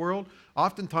nonprofit world,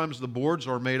 oftentimes the boards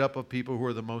are made up of people who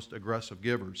are the most aggressive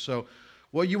givers. So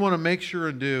what you want to make sure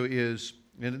and do is,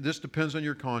 and this depends on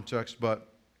your context,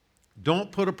 but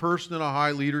don't put a person in a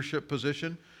high leadership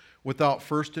position without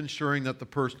first ensuring that the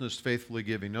person is faithfully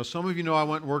giving. Now, some of you know I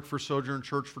went and worked for Sojourn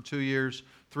Church for 2 years,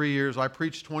 3 years. I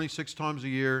preached 26 times a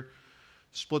year.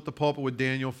 Split the pulpit with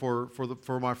Daniel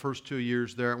for my first 2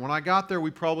 years there. When I got there,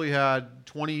 we probably had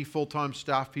 20 full-time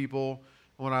staff people.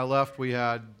 When I left, we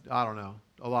had, I don't know,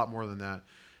 a lot more than that.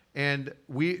 And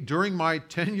during my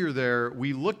tenure there,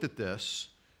 we looked at this,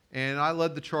 and I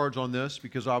led the charge on this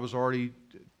because I was already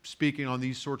speaking on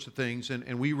these sorts of things,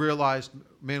 and we realized,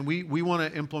 man, we want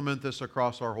to implement this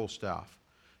across our whole staff.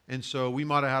 And so we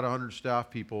might have had 100 staff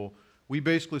people. We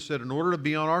basically said, in order to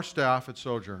be on our staff at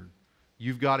Sojourn,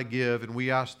 you've got to give, and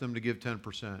we asked them to give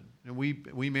 10%. And we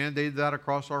mandated that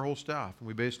across our whole staff. And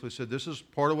we basically said, this is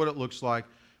part of what it looks like.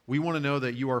 We want to know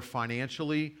that you are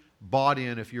financially bought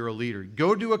in if you're a leader.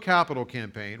 Go do a capital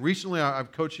campaign. Recently, I'm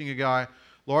coaching a guy,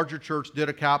 larger church, did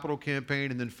a capital campaign,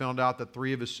 and then found out that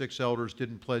 3 of his 6 elders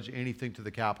didn't pledge anything to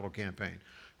the capital campaign.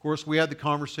 Of course, we had the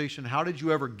conversation, how did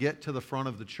you ever get to the front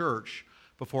of the church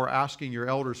before asking your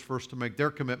elders first to make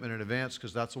their commitment in advance,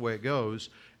 because that's the way it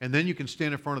goes. And then you can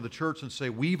stand in front of the church and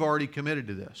say, we've already committed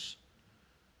to this.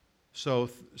 So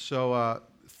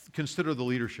consider the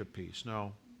leadership piece.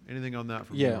 Now, anything on that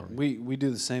from you? Yeah, we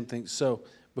do the same thing. So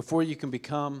before you can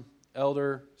become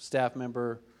elder, staff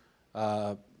member,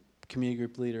 community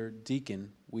group leader,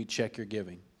 deacon, we check your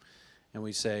giving. And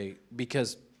we say,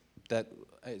 because that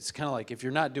it's kind of like, if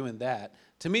you're not doing that,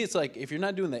 to me it's like, if you're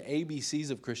not doing the ABCs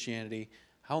of Christianity,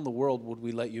 how in the world would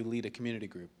we let you lead a community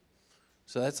group?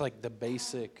 So that's like the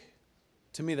basic,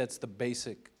 to me that's the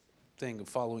basic thing of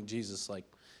following Jesus. Like,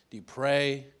 do you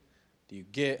pray? Do you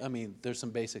get, I mean, there's some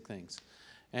basic things.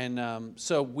 And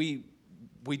so we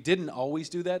didn't always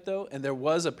do that though, and there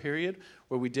was a period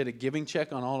where we did a giving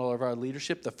check on all of our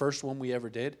leadership, the first one we ever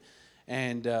did.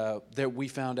 And there we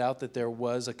found out that there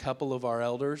was a couple of our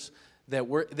elders that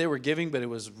they were giving, but it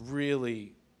was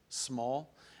really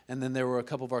small. And then there were a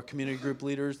couple of our community group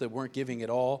leaders that weren't giving at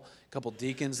all, a couple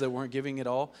deacons that weren't giving at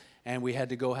all, and we had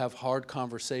to go have hard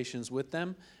conversations with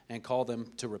them and call them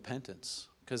to repentance,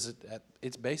 because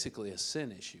it's basically a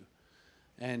sin issue.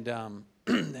 And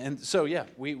and so, yeah,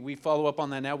 we follow up on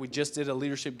that now. We just did a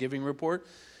leadership giving report.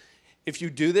 If you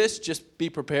do this, just be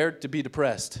prepared to be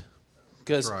depressed,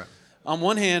 because right. On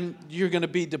one hand, you're going to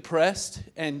be depressed,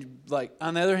 and like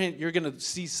on the other hand, you're going to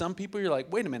see some people, you're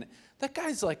like, wait a minute, that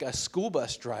guy's like a school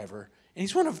bus driver, and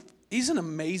he's an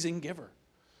amazing giver.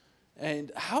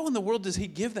 And how in the world does he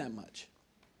give that much?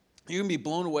 You're going to be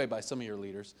blown away by some of your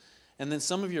leaders. And then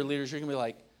some of your leaders, you're going to be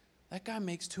like, that guy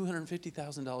makes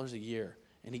 $250,000 a year,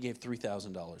 and he gave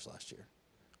 $3,000 last year.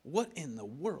 What in the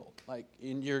world? Like,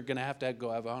 and you're going to have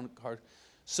go have a hard.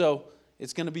 So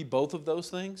it's going to be both of those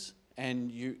things.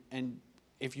 And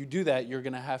if you do that, you're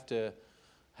going to have to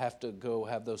go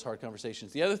have those hard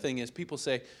conversations. The other thing is people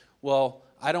say, well,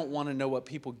 I don't want to know what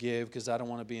people give because I don't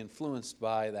want to be influenced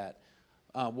by that.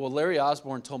 Well, Larry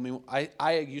Osborne told me,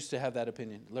 I used to have that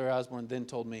opinion. Larry Osborne then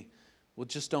told me, well,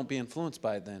 just don't be influenced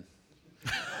by it then.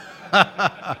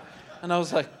 And I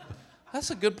was like, that's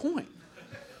a good point.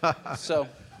 So,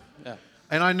 yeah.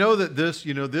 And I know that this,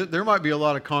 there might be a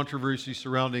lot of controversy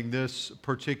surrounding this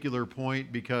particular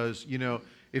point because,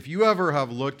 if you ever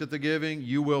have looked at the giving,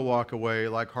 you will walk away,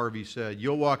 like Harvey said,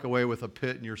 you'll walk away with a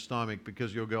pit in your stomach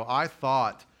because you'll go, I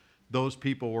thought those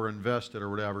people were invested or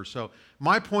whatever. So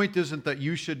my point isn't that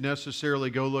you should necessarily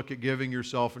go look at giving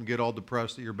yourself and get all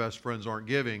depressed that your best friends aren't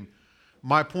giving.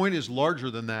 My point is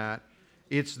larger than that.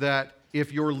 It's that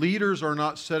if your leaders are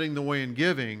not setting the way in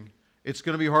giving, it's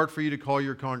going to be hard for you to call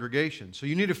your congregation. So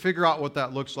you need to figure out what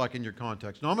that looks like in your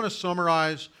context. Now I'm going to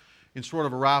summarize in sort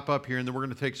of a wrap up here, and then we're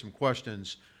going to take some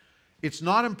questions. It's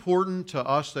not important to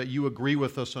us that you agree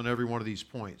with us on every one of these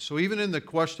points. So even in the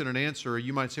question and answer,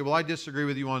 you might say, well, I disagree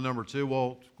with you on number 2.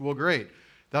 Well, great.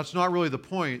 That's not really the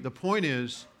point. The point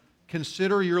is,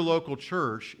 consider your local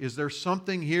church. Is there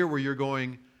something here where you're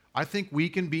going, I think we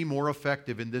can be more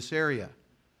effective in this area?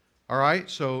 All right,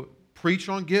 so preach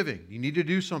on giving. You need to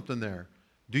do something there.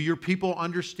 Do your people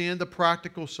understand the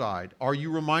practical side? Are you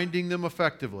reminding them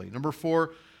effectively? Number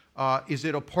 4, is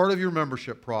it a part of your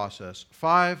membership process?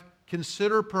 5,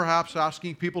 consider perhaps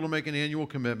asking people to make an annual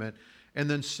commitment. And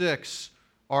then 6,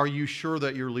 are you sure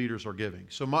that your leaders are giving?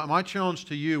 So my challenge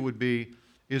to you would be,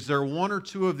 is there 1 or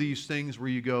 2 of these things where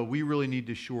you go, we really need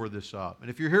to shore this up? And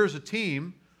if you're here as a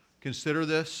team, consider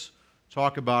this,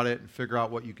 talk about it, and figure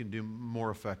out what you can do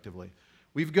more effectively.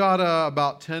 We've got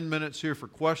about 10 minutes here for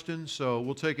questions, so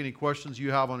we'll take any questions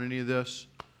you have on any of this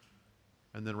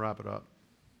and then wrap it up.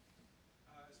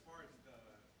 As far as the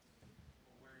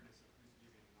awareness of who's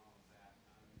giving and all of that,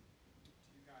 do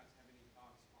you guys have any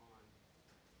thoughts on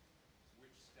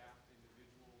which staff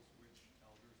individuals, which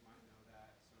elders might know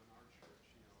that? So in our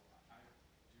church, I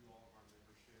do all of our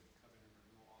membership, covenant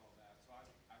renewal, all of that. So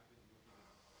I've been looking at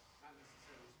not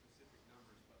necessarily specific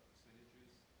numbers, but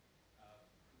percentages.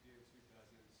 Who gives, who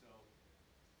doesn't. So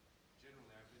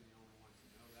generally, I've been the only one to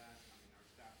know that. I mean, our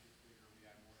staff gets bigger, we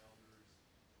add more elders.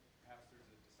 Perhaps there's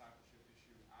a discipleship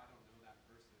issue. I don't know that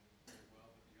person very well,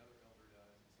 but the other elder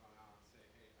does. And so I'll say,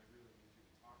 hey, I really need you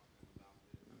to talk to them about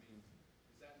this. I mean,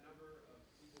 does that number of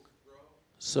people grow?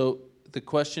 So the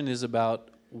question is about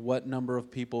what number of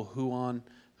people,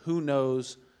 who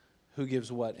knows who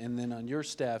gives what, and then on your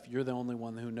staff, you're the only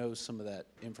one who knows some of that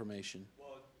information.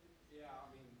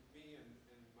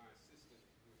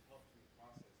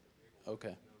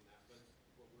 Okay.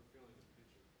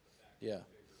 Yeah.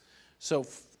 So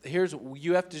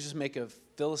you have to just make a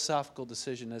philosophical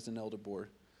decision as an elder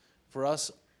board. For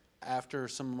us, after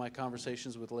some of my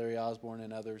conversations with Larry Osborne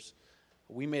and others,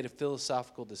 we made a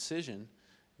philosophical decision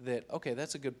that, okay,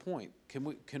 that's a good point.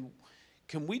 Can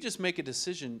we just make a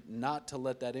decision not to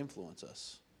let that influence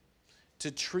us?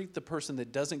 To treat the person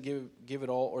that doesn't give it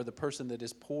all, or the person that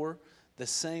is poor, the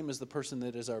same as the person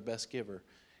that is our best giver?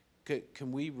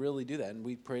 Can we really do that? And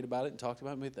we prayed about it and talked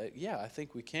about it. Yeah, I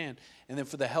think we can. And then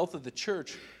for the health of the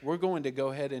church, we're going to go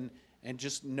ahead and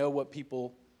just know what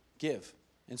people give.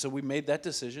 And so we made that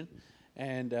decision,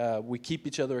 and we keep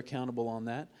each other accountable on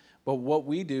that. But what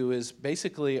we do is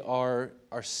basically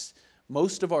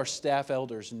most of our staff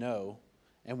elders know,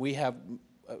 and we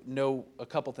know a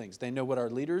couple things. They know what our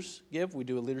leaders give. We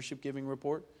do a leadership giving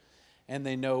report. And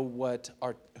they know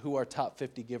who our top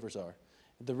 50 givers are.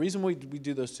 The reason we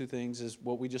do those 2 things is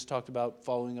what we just talked about,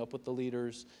 following up with the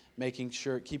leaders, making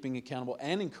sure, keeping accountable,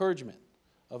 and encouragement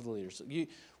of the leaders.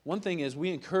 One thing is we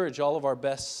encourage all of our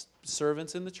best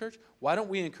servants in the church. Why don't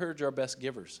we encourage our best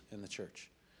givers in the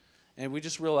church? And we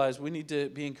just realized we need to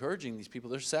be encouraging these people.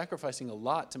 They're sacrificing a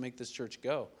lot to make this church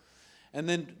go. And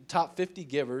then top 50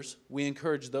 givers, we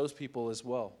encourage those people as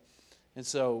well. And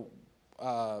so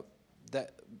those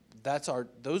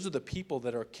are the people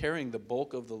that are carrying the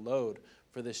bulk of the load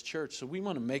for this church. So we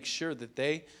want to make sure that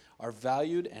they are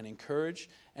valued and encouraged.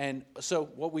 And so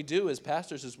what we do as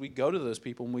pastors is we go to those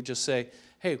people and we just say,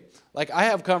 hey, like I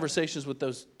have conversations with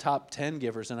those top 10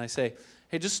 givers, and I say,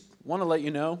 hey, just want to let you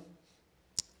know,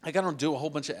 like I don't do a whole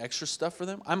bunch of extra stuff for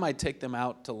them. I might take them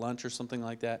out to lunch or something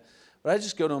like that. But I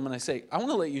just go to them and I say, I want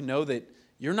to let you know that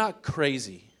you're not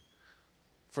crazy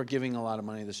for giving a lot of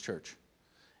money to this church.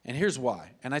 And here's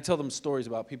why. And I tell them stories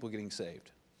about people getting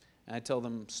saved. And I tell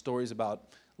them stories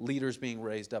about leaders being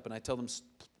raised up. And I tell them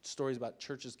stories about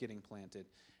churches getting planted.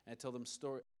 And I tell them